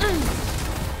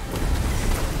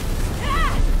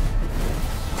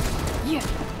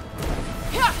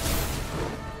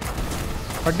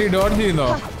 പട്ടി dodge ചെയ്യുന്നോ?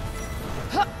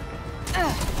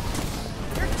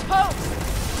 You're toast.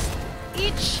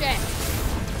 Eat shit.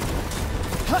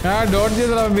 Dodge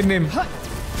ചെയ്തടാ പിന്നെയും.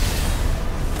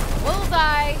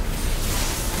 Bullseye.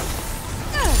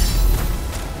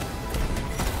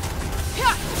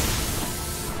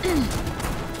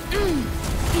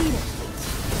 Eat it.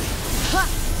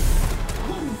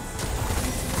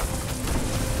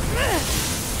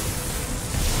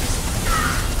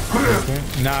 Okay.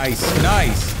 Nice.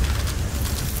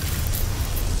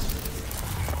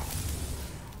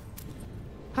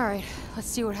 All right, let's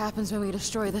see what happens when we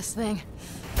destroy this thing.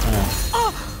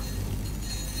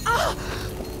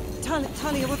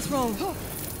 Talia, what's wrong?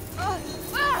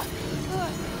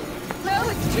 No,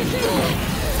 it's too soon.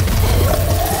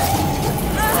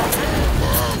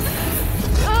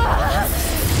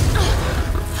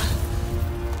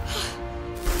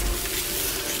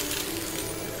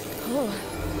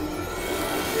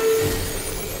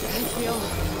 I feel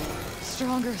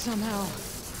stronger somehow.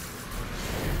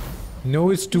 No,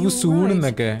 it's too soon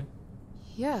എന്നൊക്കെ.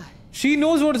 Yeah. She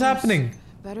knows what's happening.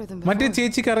 Better than മറ്റേ before.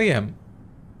 ചേച്ചിക്ക് അറിയാം.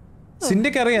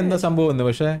 സിൻഡയ്ക്ക് അറിയാം എന്താ സംഭവം എന്ന്.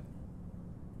 പക്ഷേ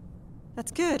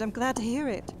That's good. I'm glad to hear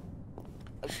it.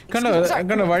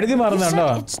 കണ്ടോ വഴുതി മാറുന്നുണ്ടോ?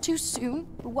 It's too soon.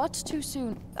 What's too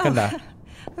soon? കണ്ടാ?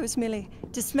 I was merely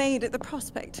dismayed at the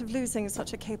prospect of losing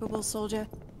such a capable soldier.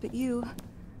 But you're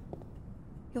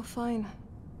fine.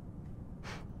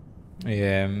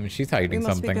 Yeah, she's hiding We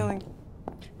must something. be going.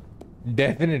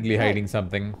 Definitely hiding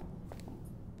something.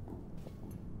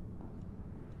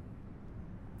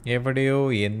 എവിടെയോ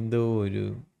എന്തോ ഒരു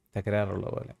തകരാറുള്ള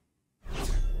പോലെ.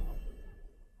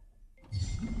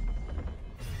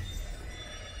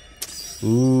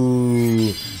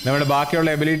 നമ്മുടെ ബാക്കിയുള്ള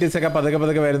abilities ഒക്കെ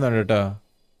പതുക്കെ വരുന്നുണ്ട് കേട്ടോ.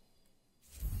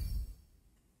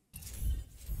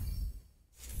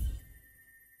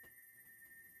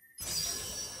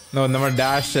 നമ്മൾ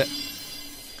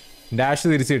ഡാഷ്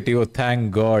തിരിച്ചു കിട്ടി. ഓ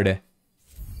താങ്ക് ഗോഡ്.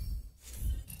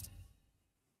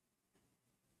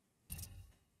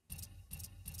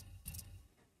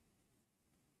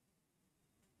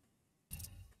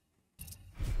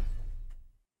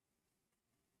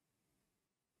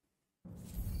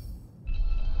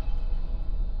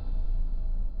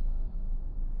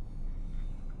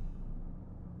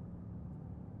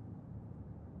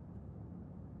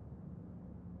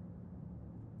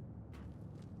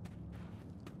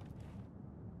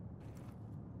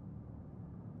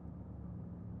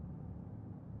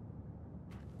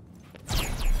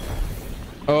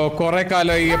 ഓ കുറെ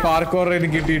കാലം ഈ പാർക്കോർ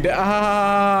എനിക്ക് കിട്ടിയിട്ട്.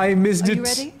 I missed it.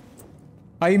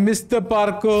 I missed the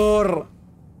parkour.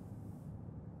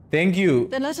 Thank you.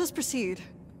 Then let us proceed.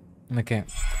 Okay.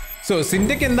 So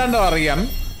സിൻഡയ്ക്ക് എന്താണ്ടോ അറിയാം.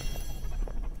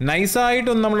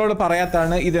 നൈസായിട്ടൊന്നും നമ്മളോട്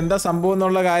പറയാത്താണ് ഇതെന്താ സംഭവം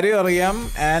എന്നുള്ള കാര്യം അറിയാം.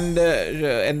 ആൻഡ്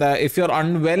എന്താ ഇഫ് യു ആർ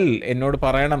അൺവെൽ എന്നോട്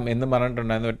പറയണം എന്ന്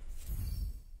പറഞ്ഞിട്ടുണ്ടായിരുന്നു.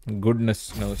 ഗുഡ്നെസ്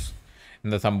നോസ്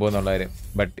എന്താ സംഭവം എന്നുള്ള കാര്യം.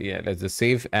 But let's just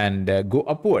save and go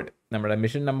upward. നമ്മുടെ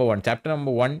mission number 1 chapter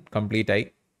number 1 complete ആയി.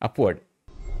 Upward.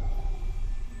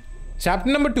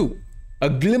 Chapter number 2 A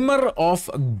Glimmer of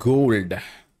Gold.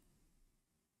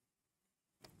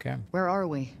 Okay. Where are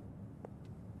we?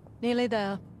 Nearly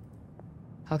there.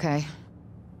 Okay.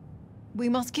 We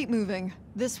must keep moving.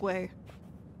 This way.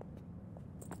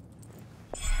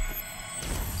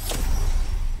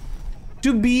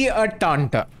 To be a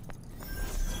Tanta.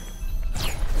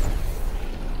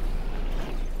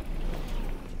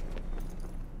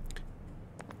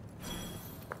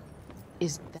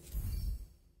 Is that...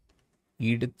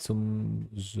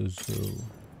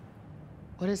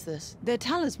 What is this? Their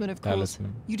talisman, of course.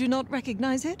 Talisman. You do not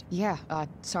recognize it? Yeah,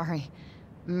 sorry.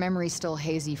 Memory's still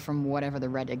hazy from whatever the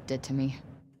Red Egg did to me.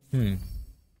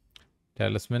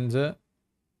 Talismans.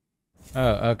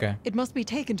 Oh, okay. It must be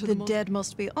taken to the dead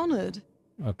must be honored.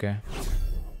 Okay.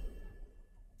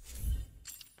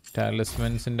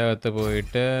 Talismans ന്റെ അകത്ത്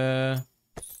പോയിട്ട്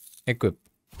equip.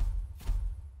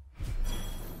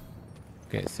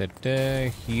 Okay, set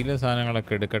healer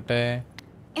സാധനങ്ങളൊക്കെ എടുക്കട്ടെ.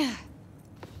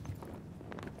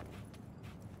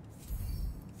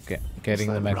 Okay,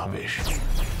 carrying the maximum.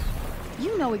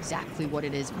 You know exactly what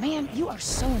it is. Man, you are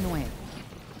so annoying.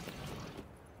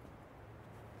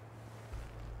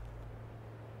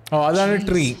 Oh, that's a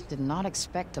tree. Did not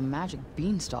expect a magic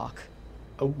beanstalk.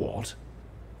 A what?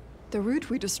 The root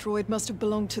we destroyed must have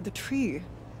belonged to the tree.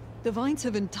 The vines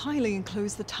have entirely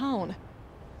enclosed the town.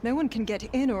 No one can get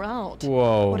in or out.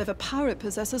 Whoa. Whatever power it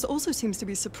possesses also seems to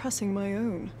be suppressing my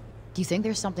own. Do you think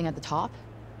there's something at the top?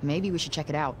 Maybe we should check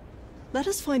it out. Let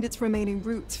us find its remaining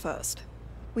roots first.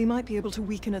 We might be able to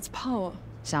weaken its power.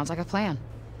 Sounds like a plan.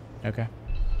 Okay.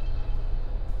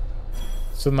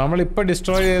 So, നമ്മൾ ഇപ്പോൾ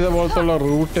destroy ചെയ്ത പോലത്തുള്ള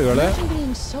റൂട്ടുകള്. Imagine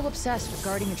being so obsessed with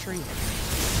guarding a tree.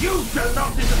 You shall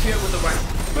not disappear with the rest.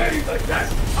 May the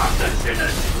death of the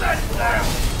sinners cleanse them!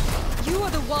 You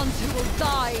are the ones who will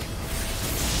die.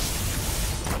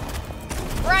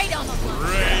 Right on the line.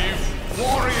 Brave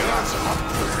warriors of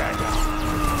Prave.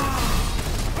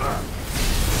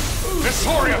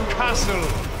 Visoria Castle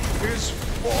is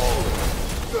full.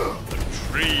 The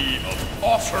tree of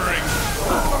offering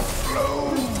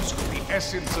overflows with the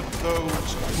essence of those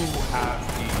who have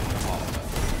been offered.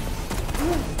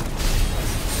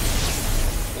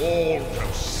 All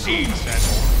proceeds as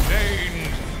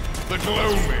ordained, the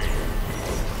gloaming.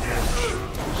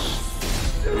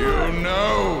 You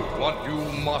know what you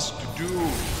must do.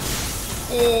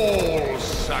 All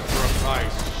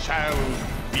sacrifice shall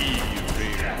be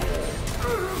reward.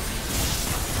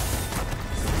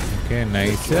 Okay,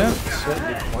 nice.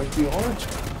 Certainly quite the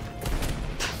orator.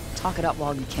 Talk it up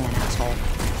while you can, asshole.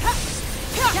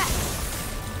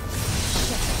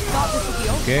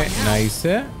 Okay, nice.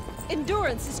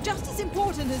 Endurance is just as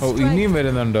important as Oh, ഇനിയും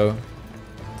വരുന്നുണ്ടോ?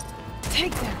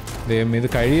 Take them. ദൈവമേ, ഇത്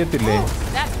കഴിയത്തില്ലേ?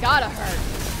 That's gotta hurt.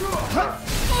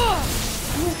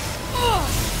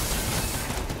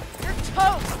 You're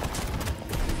toast.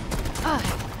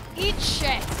 Eat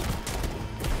shit.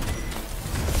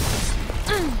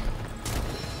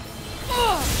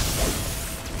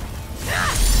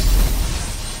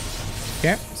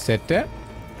 Okay, set.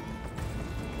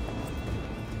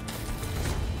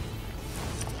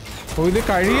 Oh, ഇത്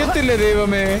കഴിയത്തില്ലേ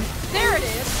ദൈവമേ? There it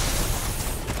is.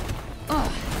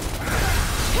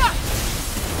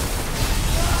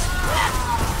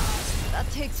 That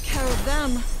takes care of them.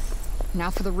 Now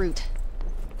for the root.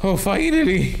 Oh,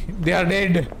 finally, they are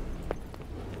dead.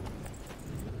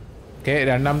 Okay,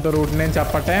 രണ്ടാമത്തെ റൂട്ടിനെയും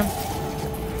ചപ്പട്ടെ.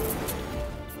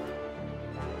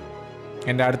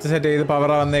 എൻ്റെ അടുത്ത set ചെയ്ത്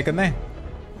പവറാ വന്നേക്കുന്നേ.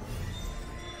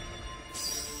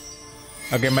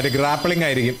 Okay, മറ്റേ grappling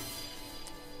ആയിരിക്കും.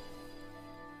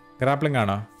 Grappling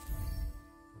ആണോ?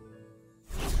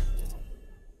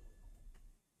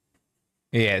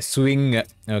 Swing.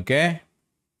 Okay,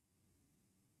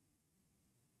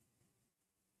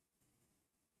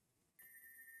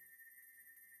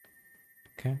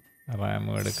 Ram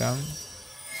എടുക്കാം.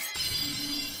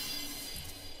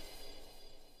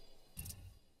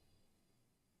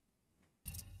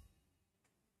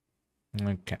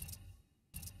 Okay.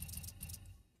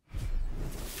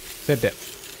 Set it.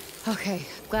 Okay,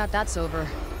 glad that's over.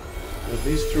 At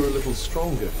least you're a little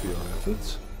stronger for your efforts.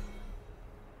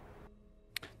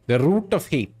 The root of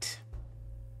hate.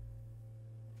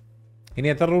 ഇനി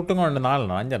എത്ര റൂട്ടും കൊണ്ട്? 4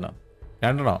 5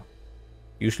 2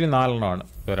 യൂഷ്വലി 4 ആണ്.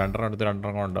 2 എടുത്ത്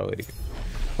 2 ഉണ്ടാവുമായിരിക്കും.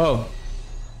 Oh,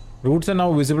 roots are now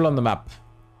visible on the map.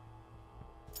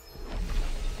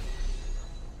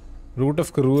 Root of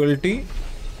cruelty,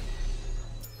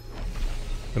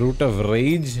 root of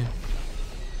rage.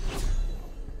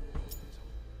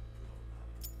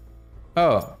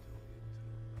 Oh,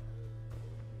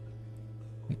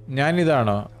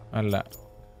 ഞാനിതാണോ? അല്ല.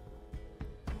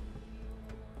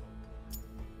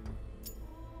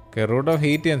 Root of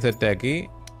heat ഞാൻ സെറ്റാക്കി.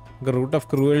 റൂട്ട് ഓഫ്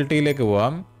ക്രൂവൽറ്റിയിലേക്ക്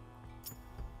പോവാം.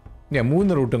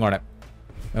 3 റൂട്ടും കൂടെ.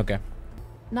 Okay,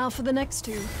 Now for the next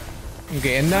two. Okay,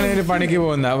 എന്താണ് ഇതിന് പണിക്ക്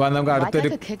പോകുന്നത്? നമുക്ക് അടുത്തൊരു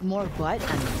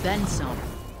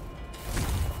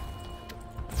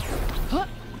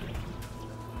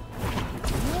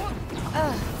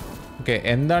ഓക്കെ,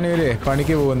 എന്താണ് ഇവര്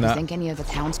പണിക്ക് പോകുന്നത്? Think any of the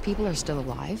townspeople are still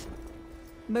alive?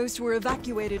 Most were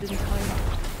evacuated in time,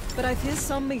 but I fear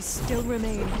some may still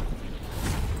remain.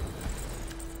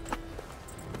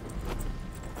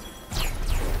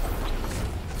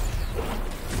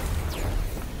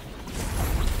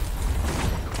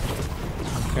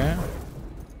 Okay.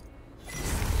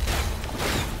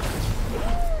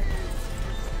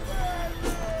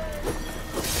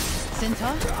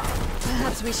 Sinta?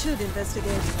 Perhaps we should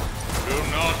investigate. Do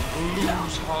not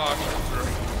lose heart,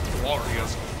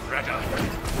 warriors of Reda.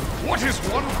 What is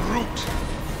one root?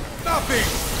 Nothing.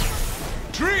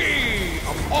 Tree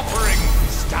of offering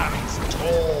stands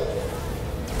tall.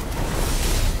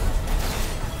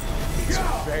 Its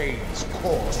veins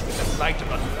course with the light of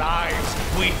the lives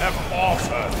we have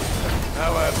offered.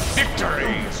 Our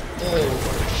victories all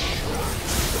but assured.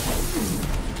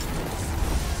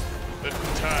 The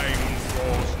time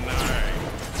draws nigh.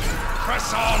 Press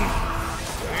on.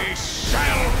 We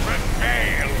shall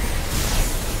prevail.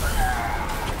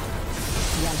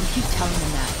 Yeah, we keep telling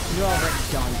them that. You're already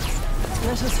done.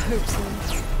 Let us hope so.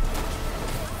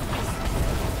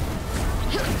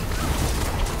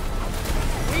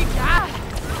 We got it.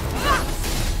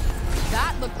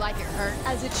 That looked like it hurt.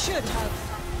 As it should have.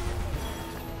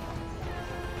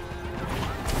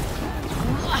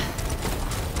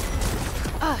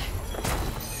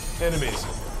 Enemies.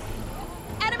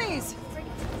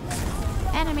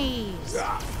 Enemies!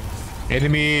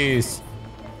 Enemies!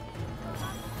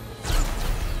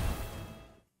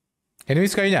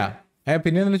 Enemies കഴിഞ്ഞാ?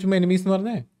 പിന്നെ ചുമ്മാ enemies എന്ന്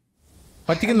പറഞ്ഞേ?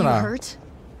 പറ്റിക്കുന്നതാ? Are you hurt?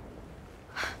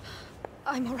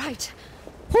 I'm alright.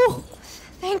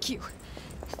 Thank you.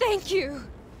 Thank you.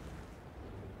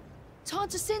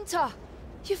 Tanta Sila,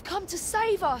 you've come to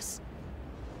save us.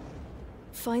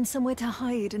 Find somewhere to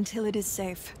hide until it is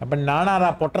safe. അപ്പൊ നാനാറാ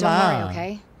പൊട്ടനാ. Don't worry,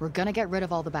 okay? We're gonna get rid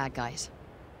of all the bad guys.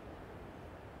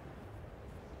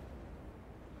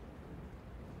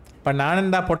 അപ്പൊ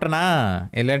ഞാനെന്താ പൊട്ടനാ?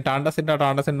 എല്ലാം ടാണ്ടസ്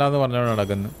ഇണ്ടാന്ന് പറഞ്ഞോണ്ട്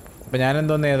നടക്കുന്നു. അപ്പൊ ഞാൻ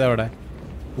എന്തോന്ന് ചെയ്താ അവിടെ?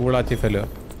 ഊളാച്ചി ഫെലോ.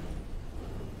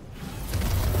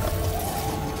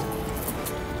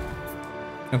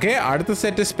 Okay, അടുത്ത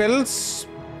set spells.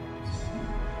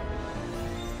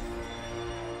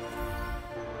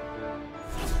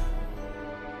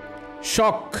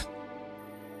 Shock.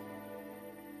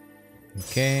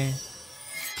 Okay.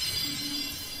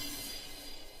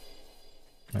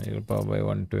 I'll power by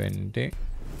 120.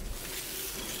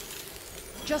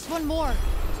 Just one more.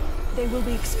 They will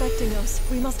be expecting us.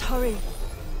 We must hurry.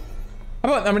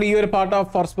 അപ്പോൾ നമ്മുടെ ഈ ഒരു പാർട്ട് ഓഫ്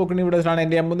ഫോർസ്പോക്കൺ ഇവിടെ ആണ്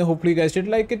എൻ്റെ അമ്പത്. Hopefully guys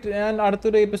did like it. ഞാൻ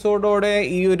അടുത്തൊരു എപ്പിസോഡോടെ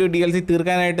ഈ ഒരു DLC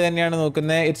തീർക്കാനായിട്ട് തന്നെയാണ്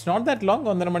നോക്കുന്നത്. ഇറ്റ്സ് നോട്ട് ദാറ്റ് ലോങ്,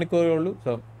 1.5 മണിക്കൂറേ ഉള്ളൂ.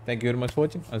 So thank you very much for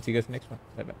watching. I will see you guys next one.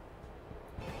 Bye bye.